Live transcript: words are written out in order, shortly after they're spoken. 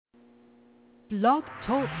Blog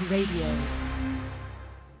Talk Radio.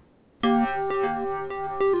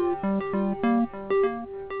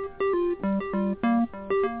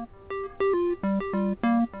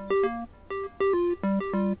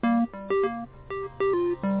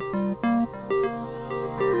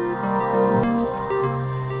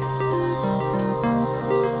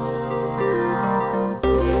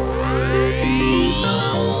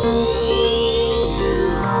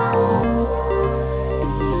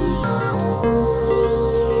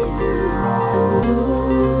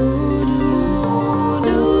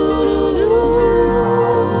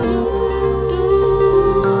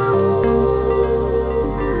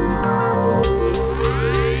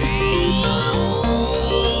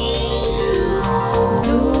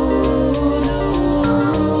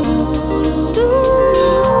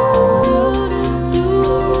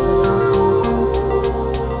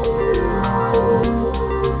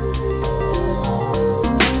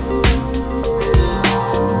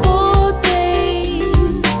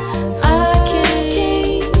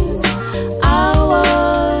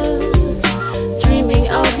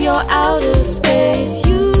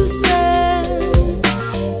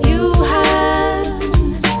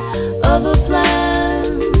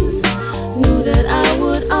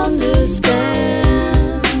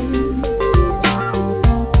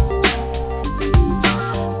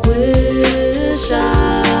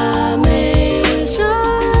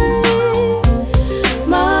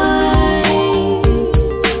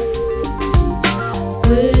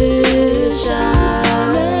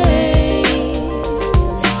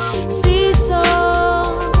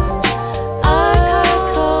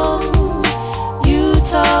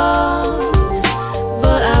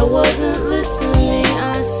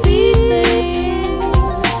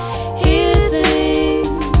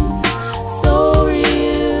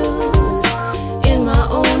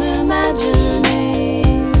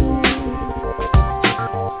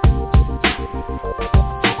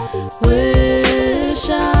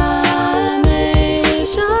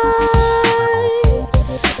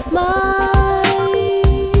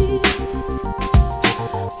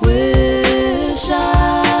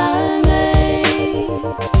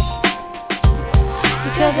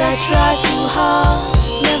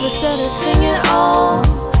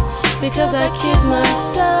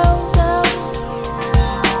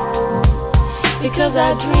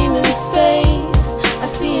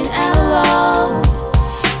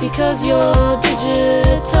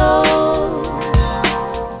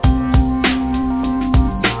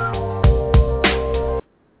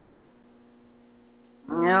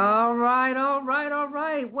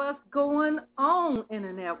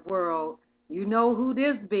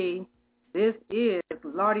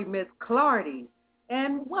 Lardy Miss Clardy,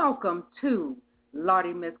 and welcome to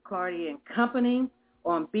Lardy Miss Clardy and Company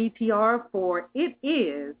on BTR for it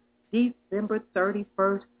is December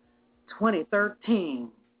 31st, 2013.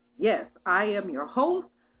 Yes, I am your host,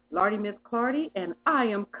 Lardy Miss Clardy, and I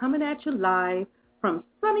am coming at you live from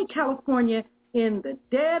sunny California in the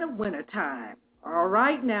dead of winter time. All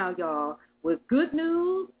right now, y'all, with good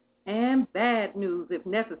news and bad news if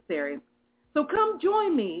necessary. So come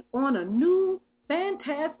join me on a new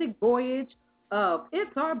fantastic voyage of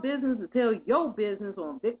It's Our Business to Tell Your Business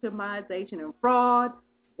on Victimization and Fraud.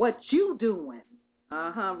 What you doing?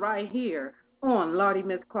 Right here on Lardy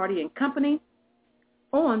Miss Clardy and Company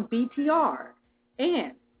on BTR.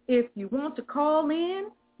 And if you want to call in,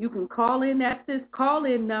 you can call in at this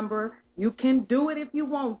call-in number. You can do it if you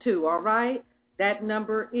want to, all right? That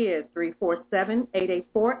number is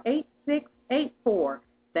 347-884-8684.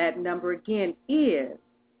 That number again is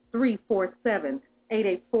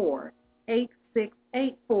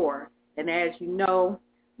 347-884-8684. And as you know,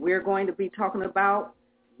 we're going to be talking about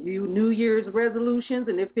New Year's resolutions.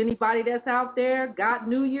 And if anybody that's out there got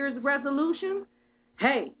New Year's resolutions,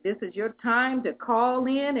 hey, this is your time to call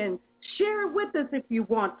in and share it with us if you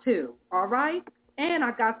want to, all right? And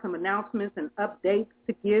I got some announcements and updates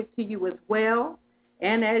to give to you as well.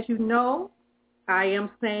 And as you know, I am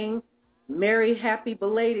saying Merry, happy,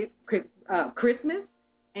 belated Christmas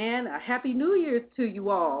and a Happy New Year's to you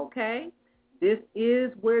all, okay? This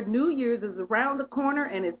is where New Year's is around the corner,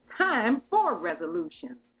 and it's time for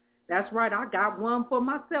resolutions. That's right, I got one for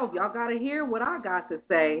myself. Y'all got to hear what I got to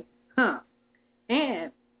say, And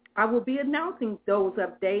I will be announcing those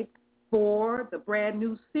updates for the brand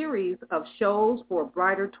new series of shows for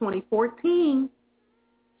Brighter 2014.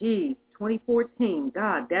 Gee, 2014,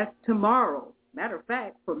 God, that's tomorrow. Matter of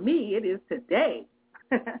fact, for me, it is today.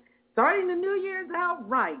 Starting the New Year's out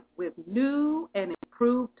right with new and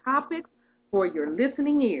improved topics for your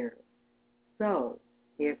listening ears. So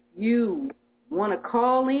if you want to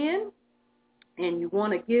call in and you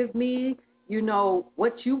want to give me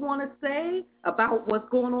what you want to say about what's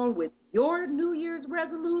going on with your New Year's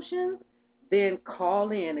resolutions, then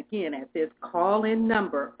call in again at this call-in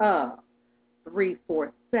number of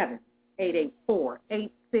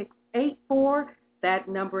 347-884-8684. That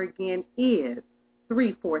number again is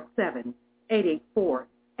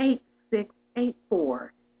 347-884-8684.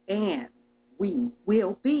 And we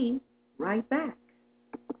will be right back.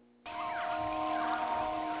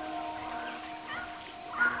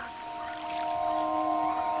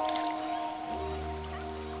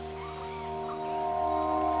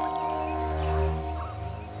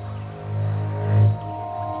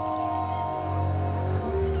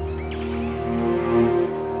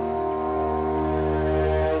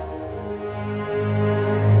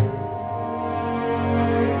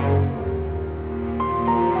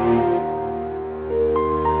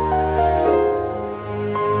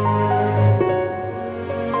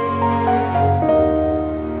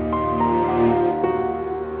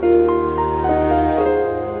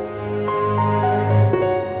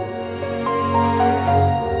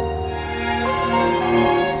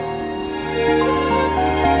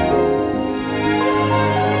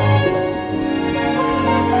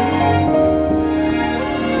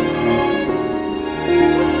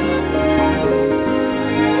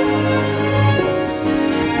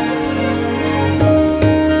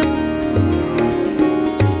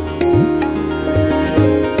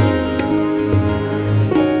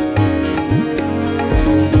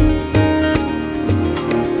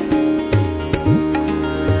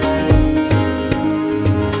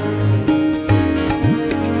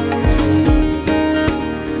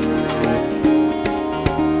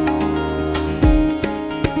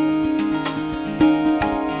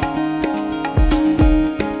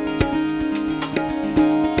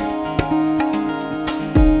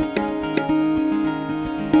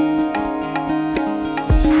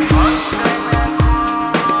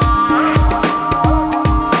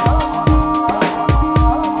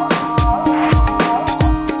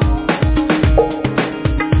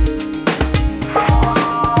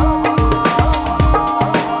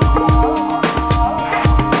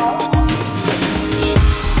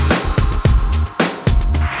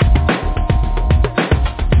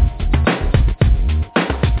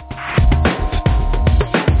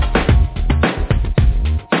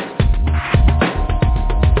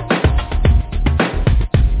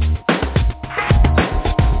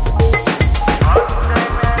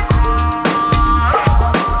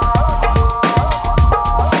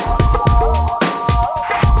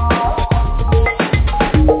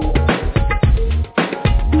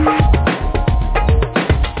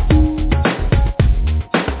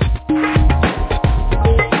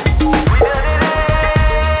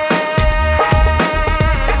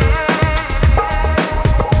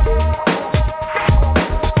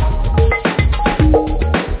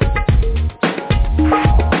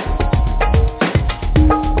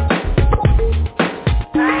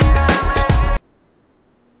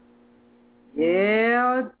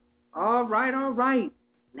 All right.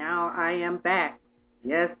 Now I am back.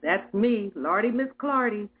 Yes, that's me, Lardy Miss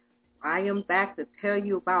Clardy. I am back to tell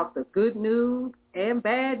you about the good news and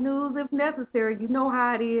bad news if necessary. You know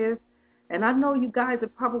how it is. And I know you guys are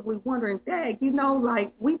probably wondering, Dag,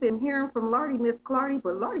 we've been hearing from Lardy Miss Clardy,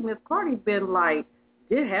 but Lardy Miss Clardy's been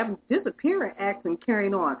having disappearing acts and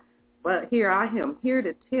carrying on. But here I am, here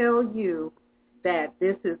to tell you that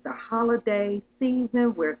this is the holiday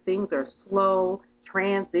season where things are slow,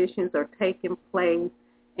 transitions are taking place,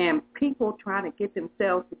 and people trying to get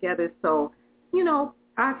themselves together. So,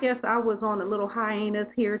 I guess I was on a little hiatus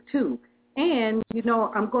here too. And,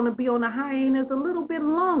 I'm going to be on a hiatus a little bit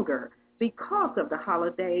longer because of the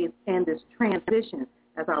holidays and this transition,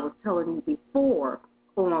 as I was telling you before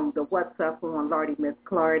on the What's Up on Lardy Miss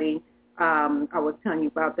Clardy. I was telling you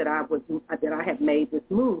about that I had made this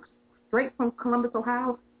move straight from Columbus,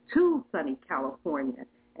 Ohio to sunny California.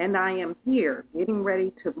 And I am here getting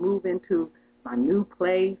ready to move into my new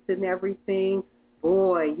place and everything.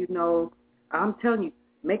 Boy, I'm telling you,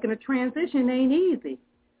 making a transition ain't easy.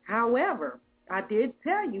 However, I did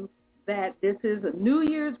tell you that this is a New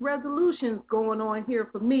Year's resolutions going on here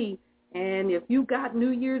for me. And if you got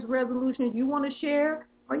New Year's resolutions you want to share,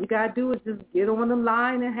 all you got to do is just get on the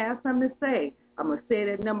line and have something to say. I'm going to say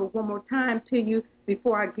that number one more time to you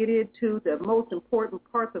before I get into the most important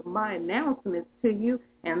parts of my announcements to you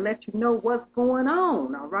and let you know what's going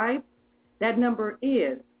on, all right? That number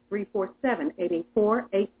is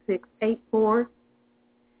 347-884-8684.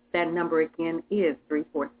 That number again is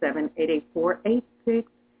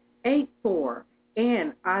 347-884-8684.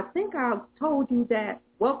 And I think I've told you that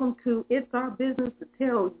welcome to It's Our Business to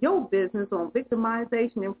Tell Your Business on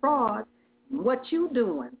Victimization and Fraud. What you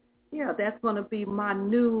doing? Yeah, that's going to be my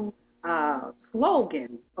new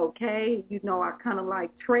slogan, okay? You know, I kind of like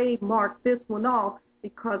trademark this one off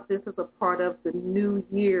because this is a part of the new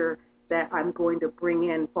year that I'm going to bring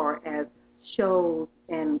in far as shows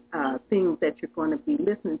and things that you're going to be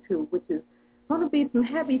listening to, which is going to be some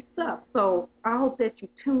heavy stuff. So I hope that you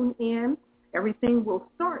tune in. Everything will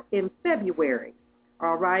start in February,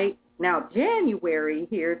 all right? Now, January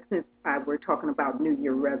here, since we're talking about New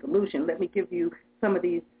Year resolution, let me give you some of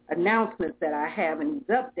these announcements that I have and these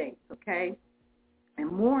updates, okay?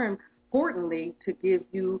 And more importantly, to give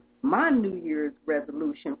you my New Year's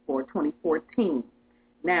resolution for 2014.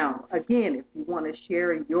 Now, again, if you want to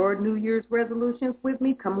share your New Year's resolutions with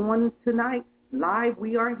me, come on tonight. Live,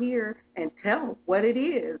 we are here, and tell what it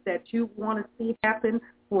is that you want to see happen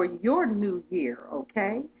for your new year,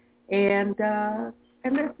 okay? And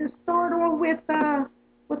let's just start on with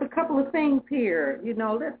a couple of things here. You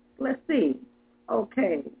know, let's see.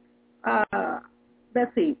 Okay,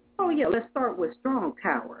 let's see. Oh yeah, let's start with Strong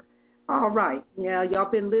Tower. All right, yeah, y'all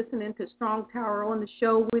been listening to Strong Tower on the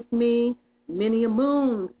show with me many a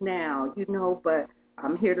moons now, you know, but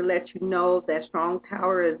I'm here to let you know that Strong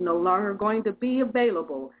Tower is no longer going to be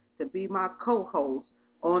available to be my co-host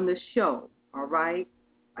on the show, all right,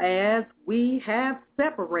 as we have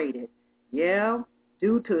separated, yeah,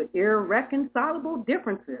 due to irreconcilable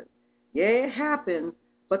differences. Yeah, it happens,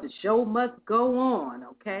 but the show must go on,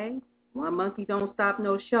 okay? One monkey don't stop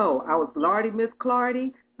no show. I was Lardy Miss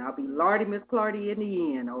Clardy, and I'll be Lardy Miss Clardy in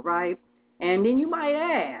the end, all right? And then you might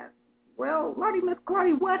ask, well, Lardy Miss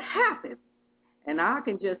Clardy, what happened? And I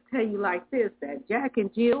can just tell you like this, that Jack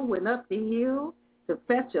and Jill went up the hill to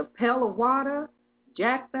fetch a pail of water.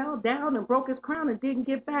 Jack fell down and broke his crown and didn't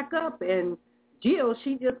get back up. And Jill,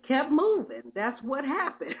 she just kept moving. That's what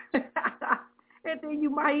happened. And then you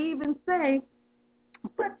might even say,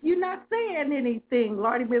 but you're not saying anything,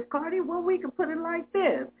 Lardy Miss Clardy. Well, we can put it like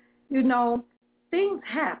this. You know, things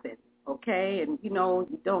happen, okay? And, you know,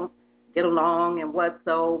 you don't get along and what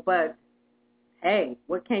so, but, hey,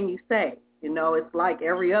 what can you say? You know, it's like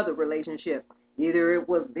every other relationship. Either it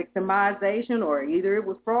was victimization or either it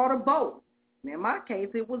was fraud or both. And in my case,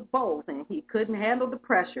 it was both, and he couldn't handle the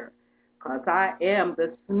pressure because I am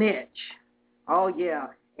the snitch. Oh, yeah,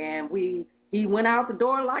 and he went out the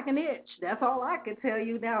door like an itch. That's all I can tell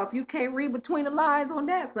you. Now, if you can't read between the lines on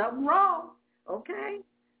that, something wrong, okay?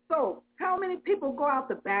 So how many people go out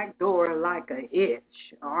the back door like an itch,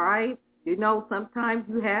 all right? You know, sometimes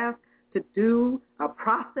you have to do a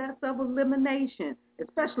process of elimination,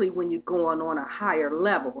 especially when you're going on a higher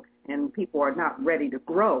level and people are not ready to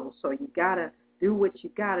grow. So you got to do what you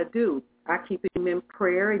got to do. I keep him in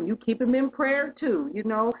prayer, and you keep him in prayer too, you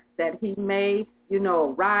know, that he may, you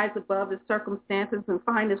know, rise above his circumstances and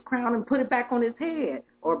find his crown and put it back on his head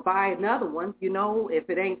or buy another one, you know, if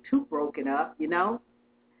it ain't too broken up, you know.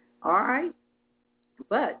 All right?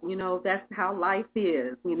 But, you know, that's how life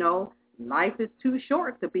is, you know. Life is too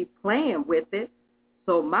short to be playing with it.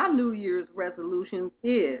 So my New Year's resolution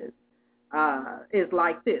is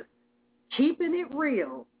like this. Keeping it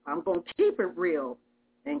real. I'm going to keep it real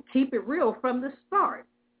and keep it real from the start.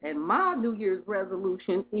 And my New Year's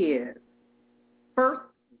resolution is first,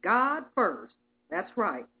 God first. That's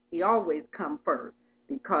right. He always comes first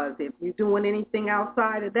because if you're doing anything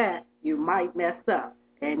outside of that, you might mess up.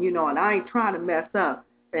 And, you know, and I ain't trying to mess up.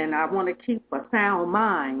 And I want to keep a sound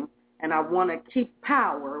mind. And I want to keep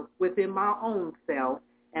power within my own self,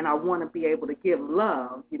 and I want to be able to give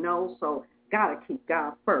love, you know, so got to keep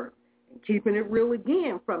God first. And keeping it real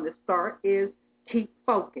again from the start is keep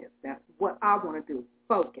focused. That's what I want to do,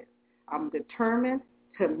 focus. I'm determined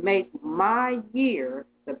to make my year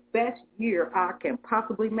the best year I can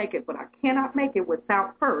possibly make it, but I cannot make it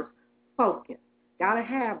without first focus. Got to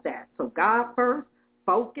have that. So God first,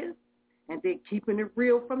 focus, and then keeping it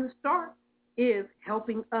real from the start is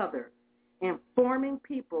helping others, informing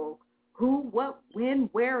people who, what, when,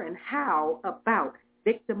 where, and how about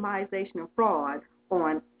victimization and fraud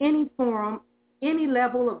on any forum, any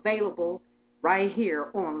level available right here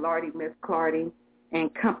on Lardy Miss Clardy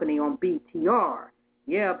and Company on BTR.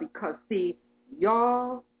 Yeah, because, see,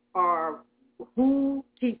 y'all are who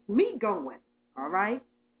keeps me going, all right?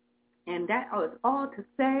 And that is all to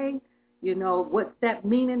say, you know, what's that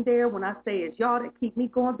meaning there when I say it's y'all that keep me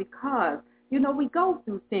going because, you know, we go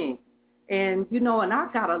through things. And, you know, and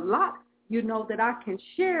I got a lot, you know, that I can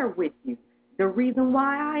share with you. The reason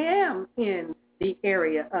why I am in the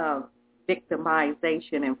area of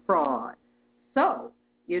victimization and fraud. So,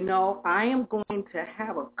 you know, I am going to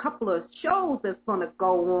have a couple of shows that's going to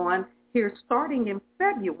go on here starting in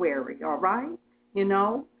February, all right? You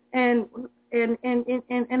know, and And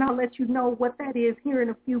I'll let you know what that is here in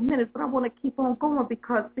a few minutes, but I want to keep on going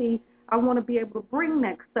because, see, I want to be able to bring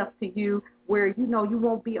that stuff to you where, you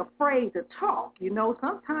won't be afraid to talk.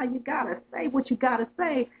 Sometimes you got to say what you got to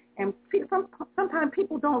say, and sometimes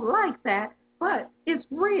people don't like that, but it's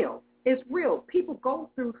real. It's real. People go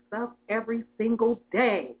through stuff every single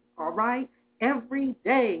day, all right? Every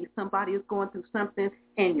day somebody is going through something,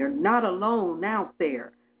 and you're not alone out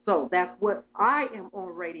there. So that's what I am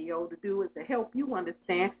on radio to do, is to help you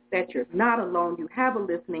understand that you're not alone. You have a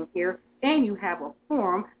listening ear, and you have a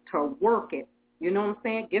forum to work it. You know what I'm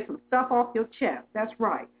saying? Get some stuff off your chest. That's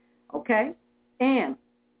right. Okay? And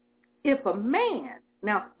if a man,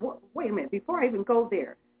 now, wait a minute, before I even go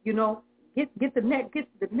there, get the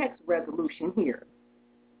next resolution here.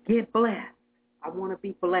 Get blessed. I want to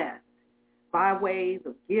be blessed by ways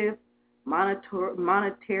of gifts,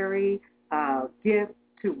 monetary gifts,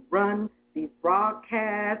 to run these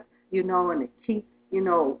broadcasts, and to keep,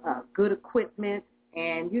 good equipment,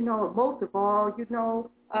 and, most of all, just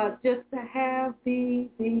to have the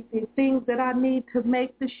things that I need to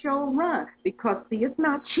make the show run. Because, see, it's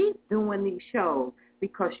not cheap doing these shows,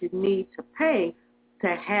 because you need to pay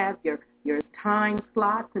to have your time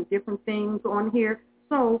slots and different things on here.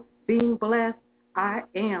 So being blessed, I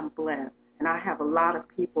am blessed, and I have a lot of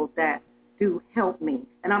people that do help me.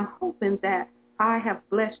 And I'm hoping that I have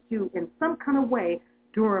blessed you in some kind of way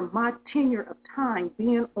during my tenure of time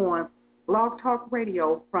being on Blog Talk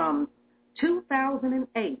Radio from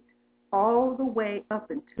 2008 all the way up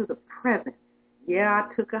into the present. Yeah,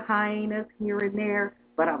 I took a hiatus here and there,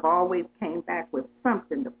 but I've always came back with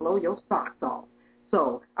something to blow your socks off.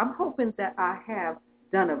 So I'm hoping that I have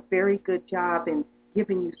done a very good job in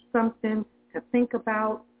giving you something to think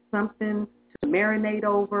about, something to marinate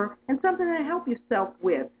over, and something to help yourself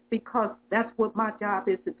with, because that's what my job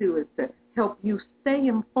is to do, is to help you stay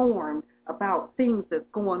informed about things that's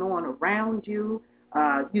going on around you,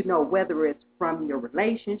 whether it's from your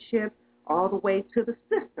relationship all the way to the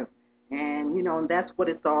system. And, and that's what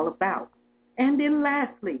it's all about. And then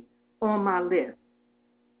lastly on my list,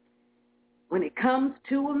 when it comes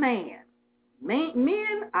to a men,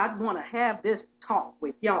 I'd want to have this talk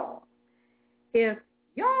with y'all. If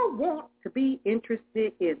y'all want to be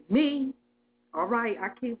interested in me, all right, I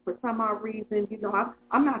keep, for some odd reason,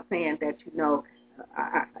 I'm not saying that,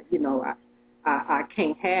 I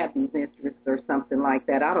can't have these interests or something like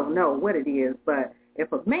that. I don't know what it is, but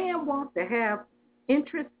if a man wants to have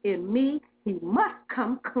interest in me, he must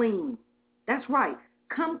come clean. That's right,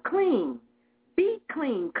 come clean. Be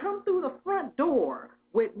clean. Come through the front door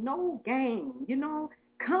with no game,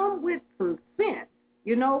 Come with some sense,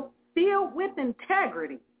 filled with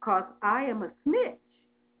integrity, because I am a snitch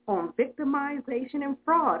on victimization and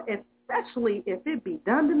fraud, especially if it be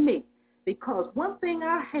done to me. Because one thing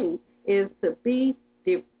I hate is to be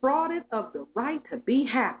defrauded of the right to be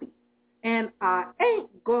happy. And I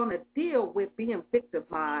ain't going to deal with being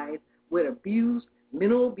victimized with abuse,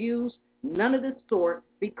 mental abuse, none of the sort,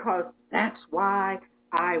 because that's why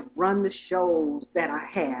I run the shows that I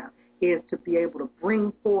have, is to be able to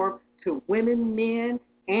bring forth to women, men,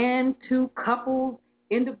 and to couples,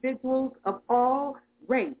 individuals of all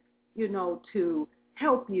race, to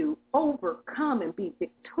help you overcome and be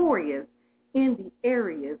victorious in the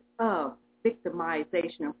areas of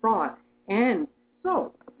victimization and fraud. And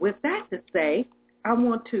so, with that to say, I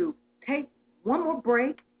want to take one more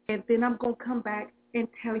break, and then I'm going to come back and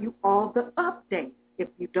tell you all the updates, if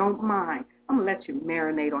you don't mind. I'm going to let you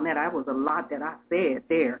marinate on that. That was a lot that I said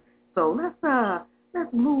there. So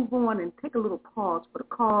let's move on and take a little pause for the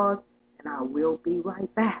cause, and I will be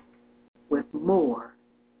right back with more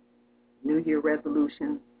New Year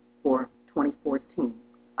resolutions for 2014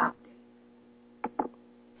 updates.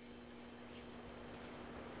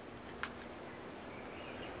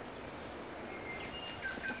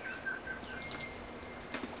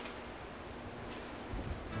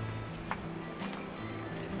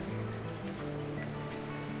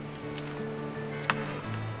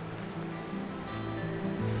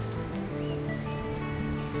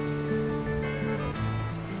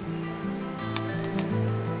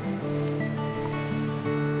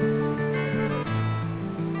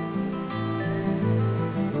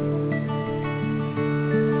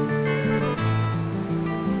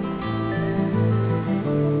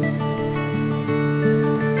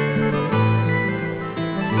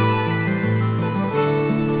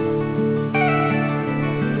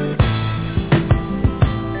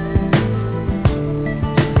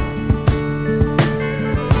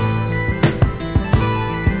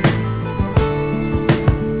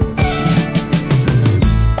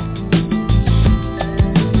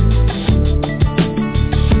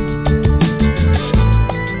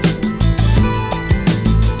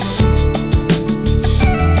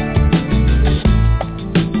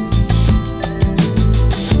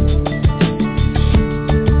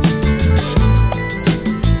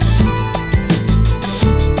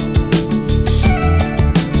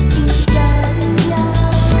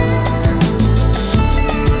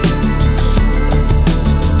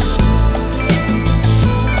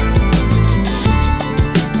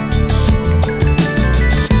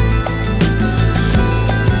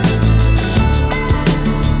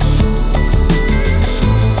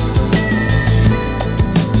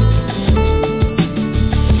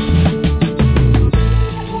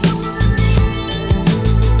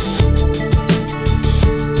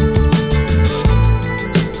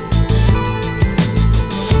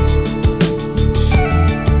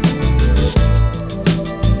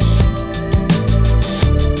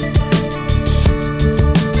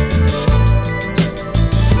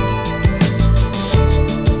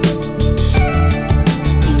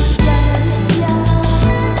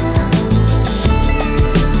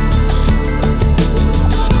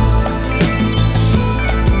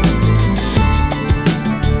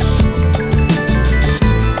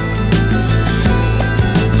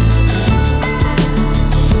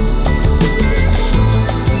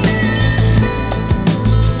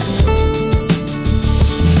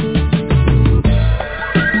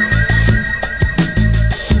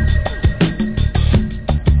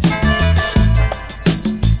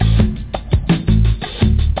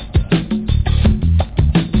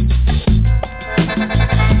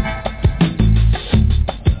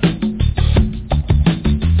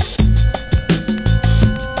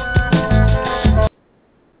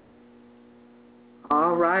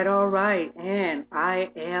 right, and I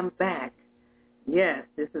am back. Yes,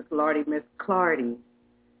 this is Lardy Miss Clardy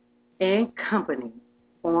and Company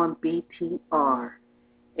on BTR.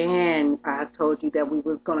 And I told you that we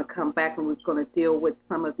was going to come back and we was going to deal with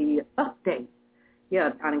some of the updates. Yeah,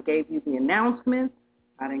 I done gave you the announcements.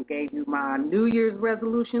 I done gave you my New Year's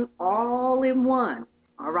resolution all in one,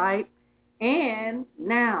 all right? And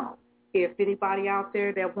now, if anybody out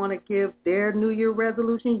there that want to give their New Year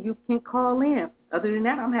resolution, you can call in. Other than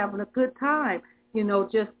that, I'm having a good time,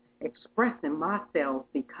 just expressing myself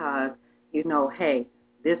because, hey,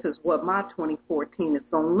 this is what my 2014 is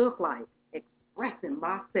going to look like, expressing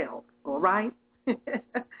myself, all right?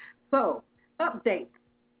 So, updates,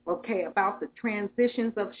 okay, about the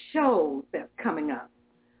transitions of shows that's coming up.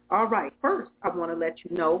 All right, first, I want to let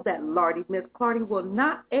you know that Lardy Miss Clardy will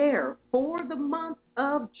not air for the month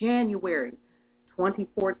of January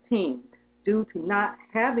 2014 due to not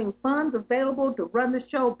having funds available to run the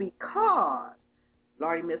show because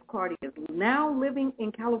Lardy Miss Clardy is now living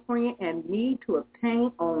in California and need to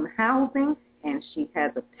obtain own housing, and she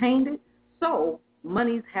has obtained it. So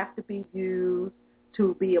monies have to be used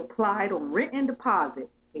to be applied on rent and deposit.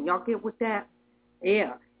 Can y'all get with that?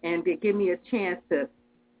 Yeah, and they give me a chance to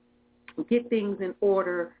get things in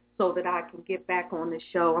order so that I can get back on the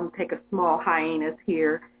show. I'm going to take a small hiatus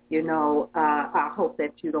here. I hope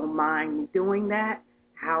that you don't mind me doing that.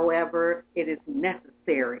 However, it is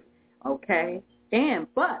necessary, okay?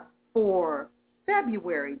 But for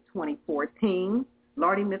February 2014,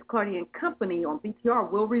 Lardy Miss Clardy and Company on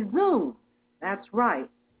BTR will resume. That's right.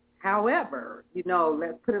 However,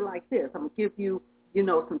 let's put it like this. I'm going to give you,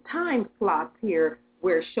 some time slots here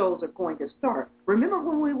where shows are going to start. Remember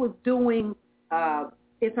when we was doing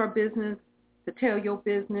It's Our Business to Tell Your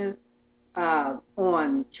Business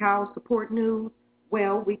on Child Support News?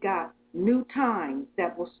 Well, we got new times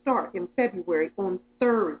that will start in February on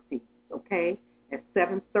Thursday, okay, at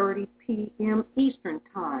 7:30 p.m. Eastern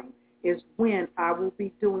Time is when I will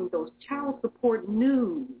be doing those Child Support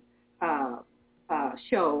News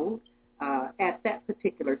shows at that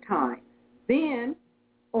particular time. Then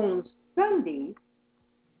on Sundays,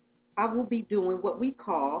 I will be doing what we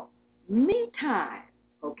call Me Time,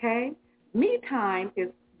 okay? Me Time is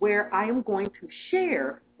where I am going to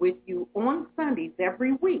share with you on Sundays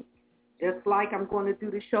every week. Just like I'm going to do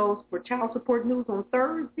the shows for Child Support News on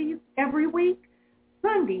Thursdays every week,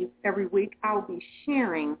 Sundays every week, I'll be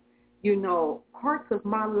sharing, parts of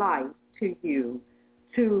my life to you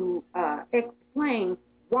to explain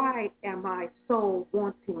why am I so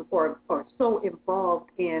wanting or so involved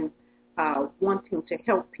in wanting to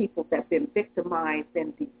help people that have been victimized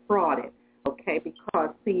and defrauded, okay?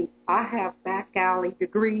 Because, see, I have back alley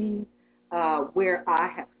degrees where I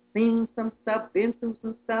have seen some stuff, been through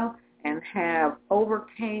some stuff, and have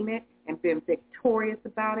overcame it and been victorious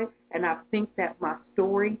about it. And I think that my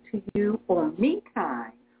story to you on Me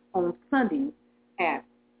Time on Sundays at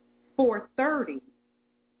 4:30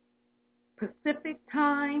 Pacific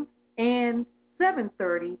Time and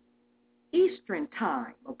 7:30 Eastern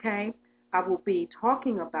Time, okay? I will be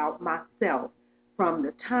talking about myself from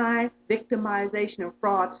the time victimization and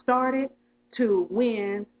fraud started to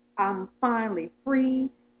when I'm finally free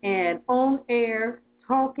and on air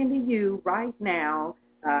talking to you right now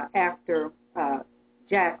after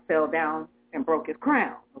Jack fell down and broke his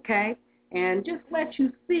crown, okay? And just let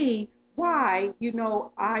you see why,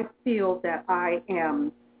 I feel that I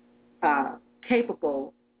am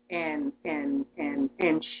capable and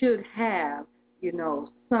should have,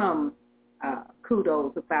 some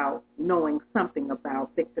kudos about knowing something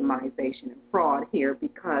about victimization and fraud here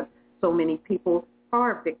because so many people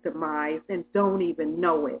are victimized and don't even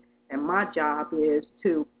know it. And my job is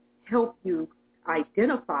to help you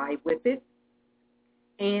identify with it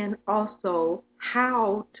and also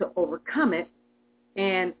how to overcome it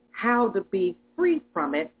and how to be free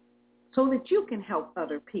from it so that you can help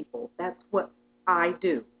other people. That's what I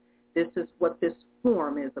do. This is what this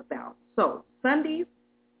forum is about. So Sundays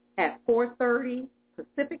at 4:30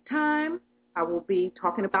 Pacific Time, I will be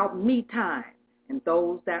talking about Me Time. And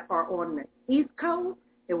those that are on the East Coast,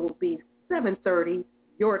 it will be 7:30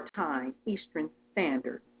 your time, Eastern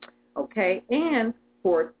Standard. Okay? And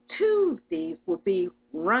for Tuesdays will be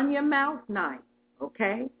Run Your Mouth Night.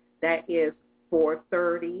 Okay? That is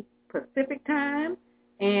 4:30 Pacific Time,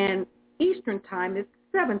 and Eastern Time is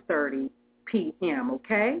 7:30 p.m.,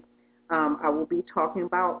 okay? I will be talking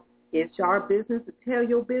about It's Our Business to Tell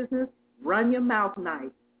Your Business, Run Your Mouth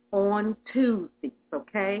Night on Tuesdays,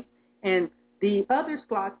 okay? And the other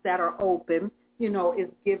slots that are open, is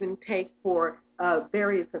give and take for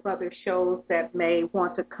various of other shows that may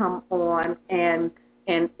want to come on and,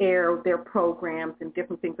 and air their programs and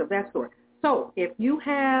different things of that sort. So if you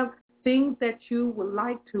have things that you would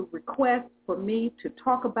like to request for me to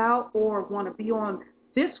talk about or want to be on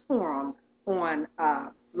this forum on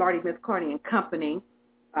Lardy Miss Clardy and Company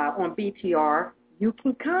on BTR, you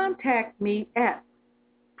can contact me at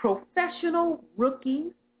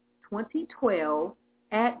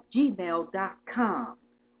professionalrookies2012@gmail.com.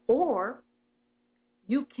 Or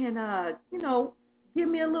you can, give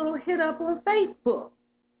me a little hit up on Facebook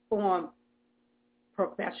on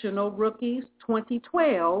Professional Rookies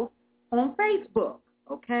 2012 on Facebook,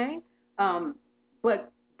 okay?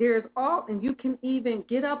 But there's and you can even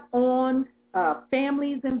get up on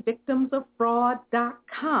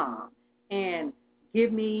familiesandvictimsoffraud.com and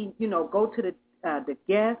give me, go to the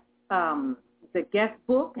guest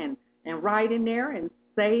book and write in there and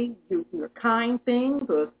say your kind things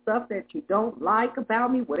or stuff that you don't like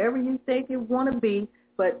about me, whatever you think you want to be,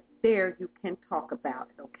 but there you can talk about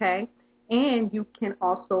it, okay? And you can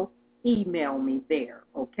also email me there,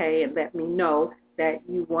 okay, and let me know that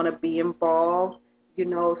you want to be involved,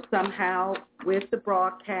 somehow with the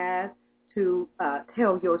broadcast to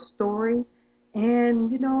tell your story.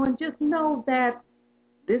 And, and just know that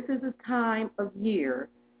this is a time of year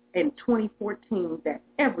in 2014 that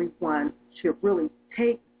everyone should really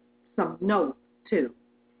take some notes to.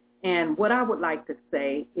 And what I would like to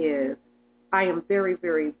say is I am very,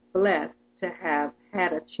 very blessed to have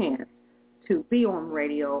had a chance to be on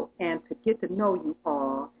radio and to get to know you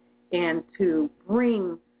all and to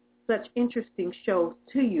bring such interesting shows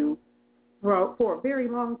to you for a very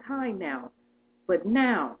long time now. But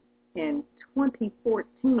now, in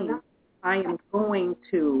 2014, I am going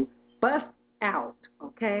to bust out,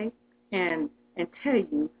 okay, and tell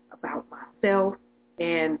you about myself.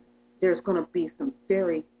 And there's going to be some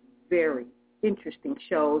very, very interesting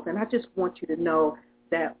shows. And I just want you to know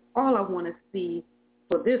that all I want to see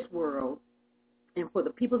for this world and for the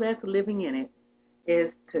people that's living in it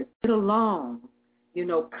is to get along,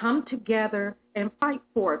 come together and fight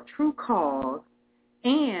for a true cause.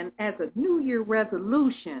 And as a New Year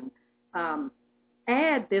resolution,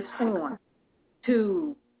 add this on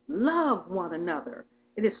to love one another.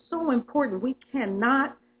 It is so important. We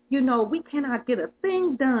cannot get a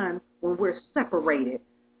thing done when we're separated.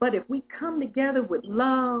 But if we come together with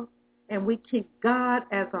love and we keep God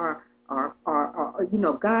as our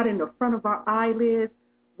God in the front of our eyelids,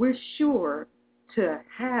 we're sure to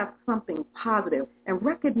have something positive. And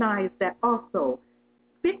recognize that also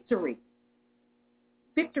victory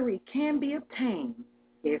can be obtained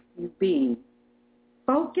if you be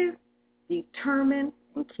focused, determined,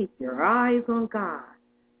 and keep your eyes on God.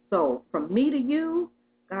 So from me to you,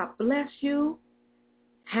 God bless you.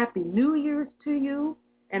 Happy New Year's to you.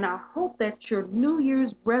 And I hope that your New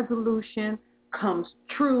Year's resolution comes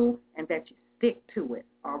true and that you stick to it,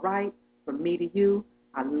 all right? From me to you,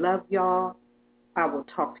 I love y'all. I will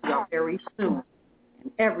talk to y'all very soon.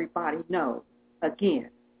 And everybody know, again,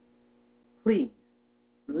 please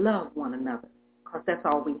love one another because that's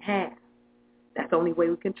all we have. That's the only way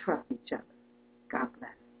we can trust each other. God bless.